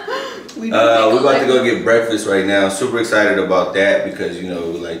 We're about to go get breakfast right now. Super excited about that because you know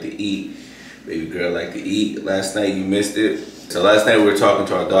we like to eat. Baby girl like to eat. Last night you missed it. So last night we were talking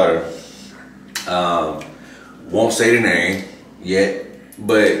to our daughter. Won't say the name yet,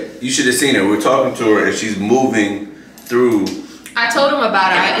 but you should have seen her. We're talking to her and she's moving through. I told him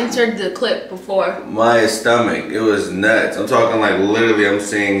about it. I inserted the clip before. My stomach, it was nuts. I'm talking like literally I'm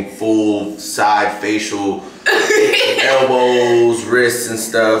seeing full side facial, elbows, wrists and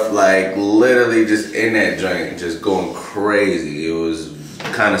stuff, like literally just in that joint, just going crazy. It was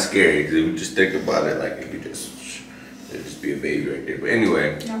kind of scary because if you just think about it, like it could just be a baby right there. But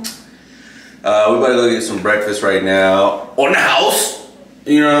anyway, yeah. We about to go get some breakfast right now on the house.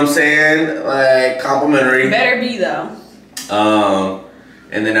 You know what I'm saying? Like complimentary. Better be though.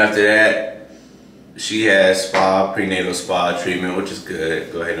 And then after that, she has prenatal spa treatment, which is good.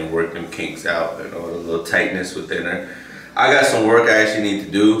 Go ahead and work them kinks out and all the little tightness within her. I got some work I actually need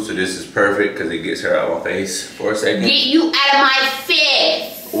to do, so this is perfect because it gets her out of my face for a second. Get you out of my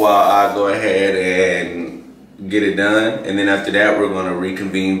face! While I go ahead and get it done, and then after that we're gonna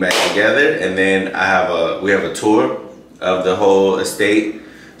reconvene back together, and then we have a tour of the whole estate.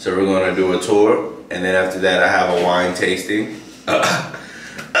 So we're gonna do a tour, and then after that I have a wine tasting.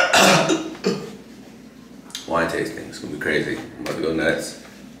 Wine tasting, it's gonna be crazy. I'm about to go nuts.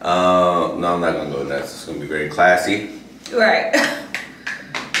 No, I'm not gonna go nuts. It's gonna be very classy. Right.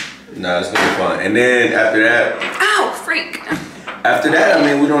 No, it's gonna be fun. And then after that, ow, freak. After that, I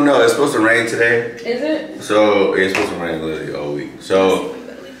mean, we don't know. It's supposed to rain today. Is it? So it's supposed to rain literally all week. So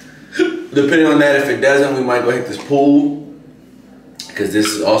depending on that, if it doesn't, we might go hit this pool, because this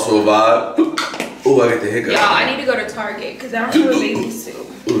is also a vibe. Oh, I got the hiccup. Y'all, I need to go to Target because I don't have a bathing suit.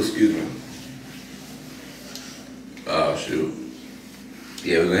 Oh, excuse me. Oh shoot.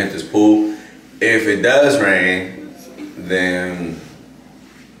 Yeah, we're gonna hit this pool. If it does rain, then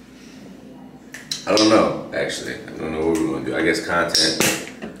I don't know. Actually, I don't know what we're gonna do. I guess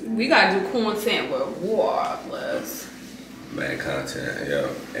content. We gotta do content with war, plus. Bad content, yeah.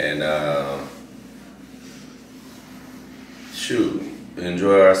 And shoot,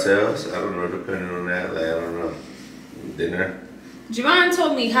 enjoy ourselves. I don't know, depending on that. Like, I don't know. Dinner. Javon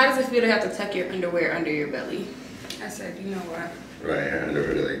told me, how does it feel to have to tuck your underwear under your belly? I said, you know what? Right, her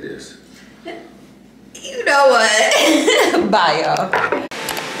underwear like this. You know what? Bye, y'all.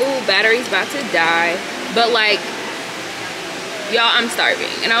 Ooh, battery's about to die. But like, y'all, I'm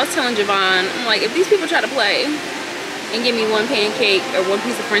starving. And I was telling Javon, I'm like, if these people try to play and give me one pancake or one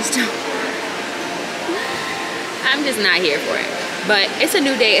piece of French toast, I'm just not here for it. But it's a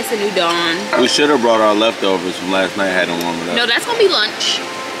new day, it's a new dawn. We should have brought our leftovers from last night, had to warm it up. No, that's gonna be lunch.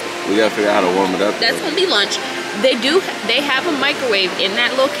 We gotta figure out how to warm it up. That's gonna be lunch. They have a microwave in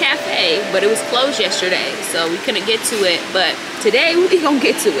that little cafe, but it was closed yesterday, so we couldn't get to it. But today we gonna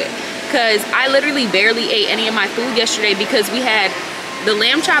get to it, because I literally barely ate any of my food yesterday because we had the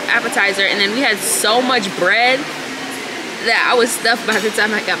lamb chop appetizer and then we had so much bread that I was stuffed by the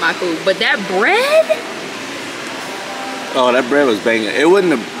time I got my food. But that bread, oh, that bread was banging. It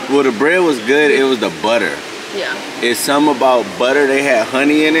wasn't well, the bread was good, it was the butter. yeah, It's something about butter. They had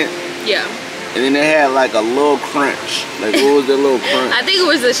honey in it, yeah. and then they had like a little crunch. Like, what was the little crunch? I think it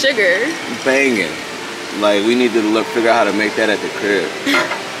was the sugar. Banging. Like, we need to figure out how to make that at the crib.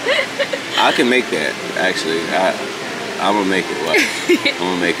 I can make that, actually. I'm gonna make it. What?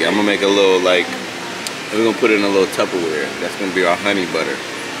 I'm gonna make a little, like, we're gonna put it in a little Tupperware. That's gonna be our honey butter.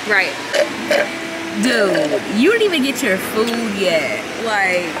 Right. Dude, you didn't even get your food yet.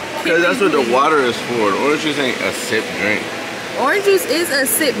 Like, because that's what the water is for. The orange juice ain't a sip drink. orange juice is a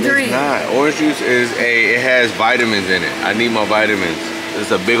sip drink. It's not. Orange juice is it has vitamins in it. I need my vitamins.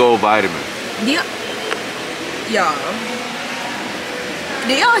 It's a big old vitamin. Y'all.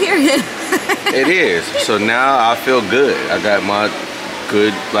 Do y'all hear him? It is. So now I feel good. I got my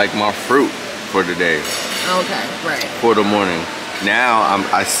good, like, my fruit for the day. Okay, right. For the morning. Now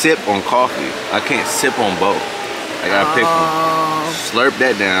I sip on coffee. I can't sip on both. I gotta pick one. Slurp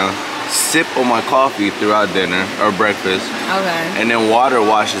that down. Sip on my coffee throughout dinner or breakfast. Okay. And then water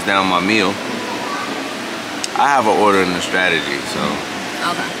washes down my meal. I have an order and a strategy, so.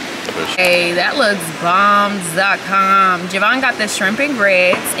 Okay. Hey, that looks bombs.com. Javon got the shrimp and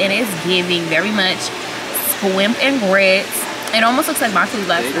grits, and it's giving very much swimp and grits. It almost looks like my food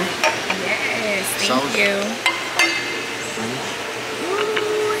lobster. Yes, thank you.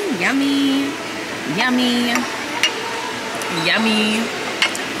 Yummy, yummy, yummy.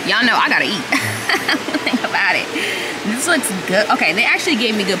 Y'all know I gotta eat. Think about it. This looks good. Okay, they actually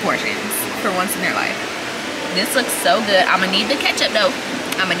gave me good portions for once in their life. This looks so good. I'm gonna need the ketchup though.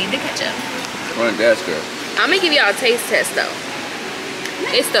 I'm gonna need the ketchup. Front desk, girl. I'm gonna give y'all a taste test though.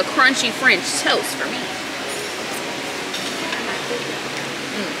 It's the crunchy French toast for me.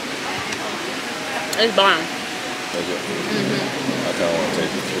 It's bomb. I kinda wanna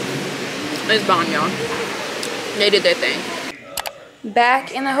taste it too. It's bomb, y'all. They did their thing.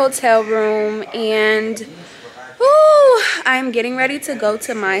 Back in the hotel room, and I'm getting ready to go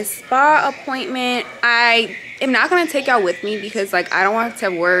to my spa appointment. I am not going to take y'all with me because, like, I don't want to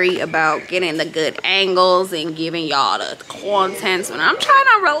worry about getting the good angles and giving y'all the contents when I'm trying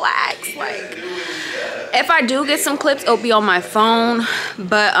to relax. Like, if I do get some clips, it'll be on my phone,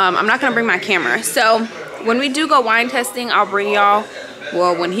 but I'm not going to bring my camera. So when we do go wine testing, I'll bring y'all.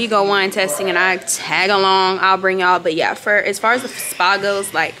 Well, when he go wine testing and I tag along, I'll bring y'all. But yeah, for as far as the spa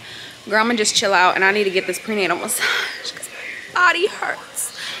goes, like, girl, I'm gonna just chill out, and I need to get this prenatal massage because my body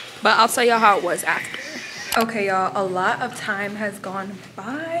hurts. But I'll tell y'all how it was after. Okay, y'all, a lot of time has gone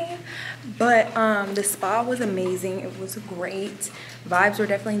by, But the spa was amazing. It was great. Vibes were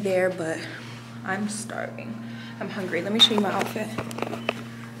definitely there, but I'm starving. I'm hungry. Let me show you my outfit.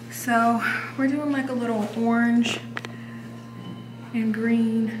 So we're doing like a little orange and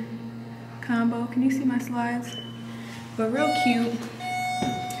green combo. Can you see my slides? But real cute.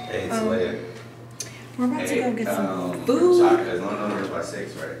 Hey, we're about to go get some food. Because London is by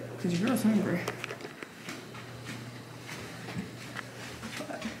 6, right? Because your girl's hungry.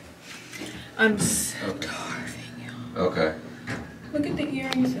 I'm starving, y'all. Okay. Look at the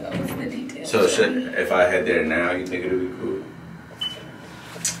earrings, though. What's the details? So if I head there now, you think it would be cool?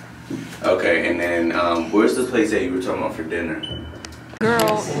 Okay, and then where's the place that you were talking about for dinner?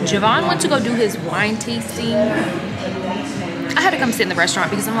 Girl, Javon went to go do his wine tasting. I had to come sit in the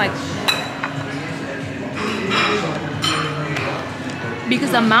restaurant because I'm like,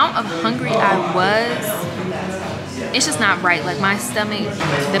 because the amount of hungry I was, it's just not right. Like my stomach,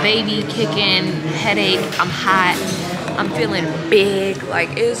 the baby kicking, headache, I'm hot, I'm feeling big.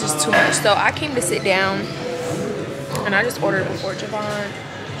 Like it was just too much. So I came to sit down and I just ordered before Javon.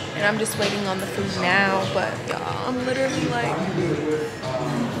 And I'm just waiting on the food now. But y'all, I'm literally like,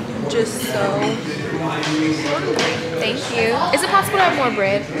 just so hungry. Thank you. Is it possible to have more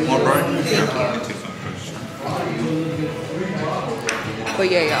bread? More bread? Thank you. But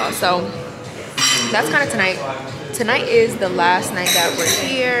yeah, y'all. So that's kind of tonight. Tonight is the last night that we're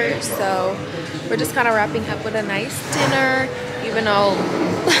here. So we're just kind of wrapping up with a nice dinner. Even though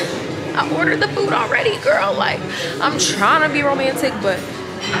I ordered the food already, girl. Like, I'm trying to be romantic, but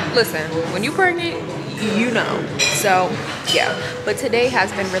listen, when you're pregnant, you know. So yeah, but today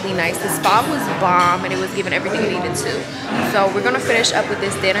has been really nice. The spa was bomb and it was giving everything it needed to. So we're gonna finish up with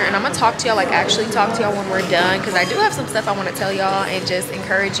this dinner and I'm gonna talk to y'all, like actually talk to y'all when we're done, because I do have some stuff I want to tell y'all and just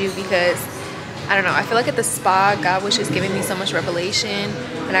encourage you, because I don't know, I feel like at the spa God was just giving me so much revelation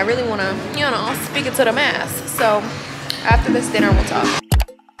and I really want to, you know, speak it to the mass. So after this dinner we'll talk.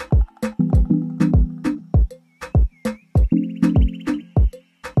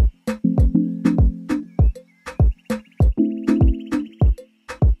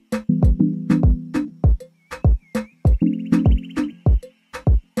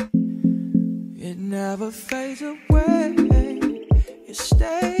 Never fades away. You're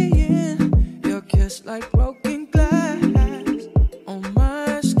staying. Your kiss like broken glass on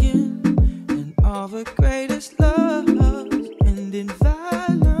my skin. And all the greatest loves end in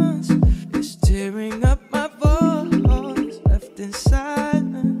violence. It's tearing up my voice, left in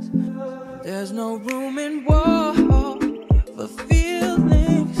silence. There's no room in war for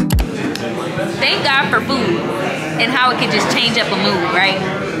feelings. Thank God for food and how it can just change up a mood, right?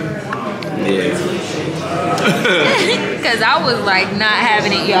 Yeah. Because I was like not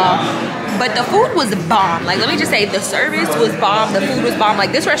having it, y'all. But the food was bomb. Like, let me just say, the service was bomb. The food was bomb.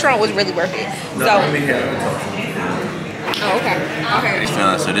 Like, this restaurant was really worth it. So. Oh, okay. Okay.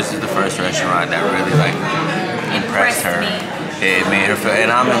 So this is the first restaurant that really like impressed her. It made her feel, and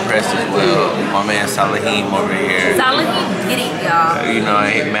I'm impressed as well. My man Salahim over here. Salahim get it, y'all. You know,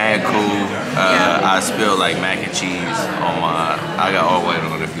 he mad cool. I spilled like mac and cheese on my, I got all white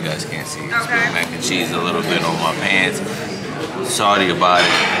on if you guys can't see. I spilled mac and cheese a little bit on my pants. Salty about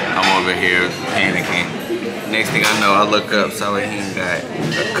it. I'm over here panicking. Next thing I know, I look up, Salahim got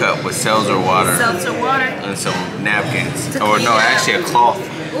a cup with seltzer water. Seltzer water. And some napkins. Or no, actually a cloth.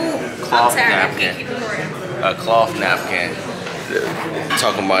 Ooh, cloth napkin. A cloth napkin.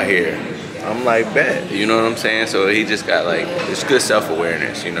 Talking about here. I'm like, bet, you know what I'm saying? So he just got like, it's good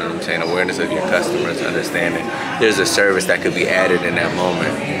self-awareness, you know what I'm saying? Awareness of your customers, understanding there's a service that could be added in that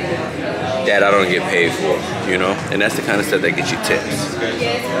moment that I don't get paid for, you know? And that's the kind of stuff that gets you tips.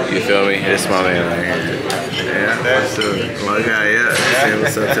 You feel me? This is my man right here. Yeah, that's my guy, yeah. Say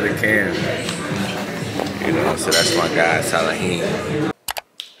what's up to the cam. You know, so that's my guy, Salahim.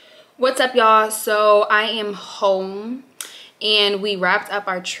 What's up, y'all? So I am home. And we wrapped up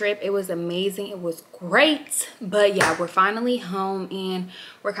our trip. It was amazing. It was great. But yeah, we're finally home and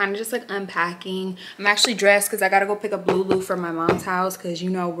we're kind of just like unpacking. I'm actually dressed because I got to go pick up Lulu from my mom's house because,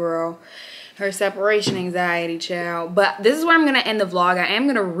 you know, girl, her separation anxiety, child. But this is where I'm going to end the vlog. I am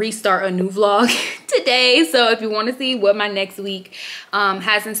going to restart a new vlog today. So if you want to see what my next week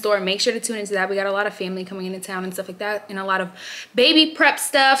has in store, make sure to tune into that. We got a lot of family coming into town and stuff like that, and a lot of baby prep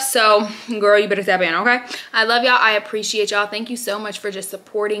stuff. So girl, you better tap in, okay? I love y'all. I appreciate y'all. Thank you so much for just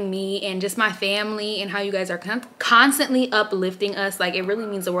supporting me and just my family and how you guys are constantly uplifting us. Like, it really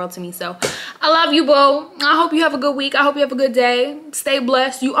means the world to me. So I love you, boo. I hope you have a good week. I hope you have a good day. Stay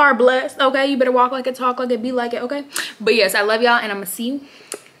blessed. You are blessed, okay? You better walk like it, talk like it, be like it, okay? But yes, I love y'all, and I'm gonna see you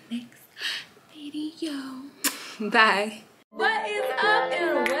next video. Bye. What is up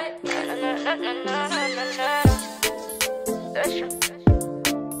and what is That's true.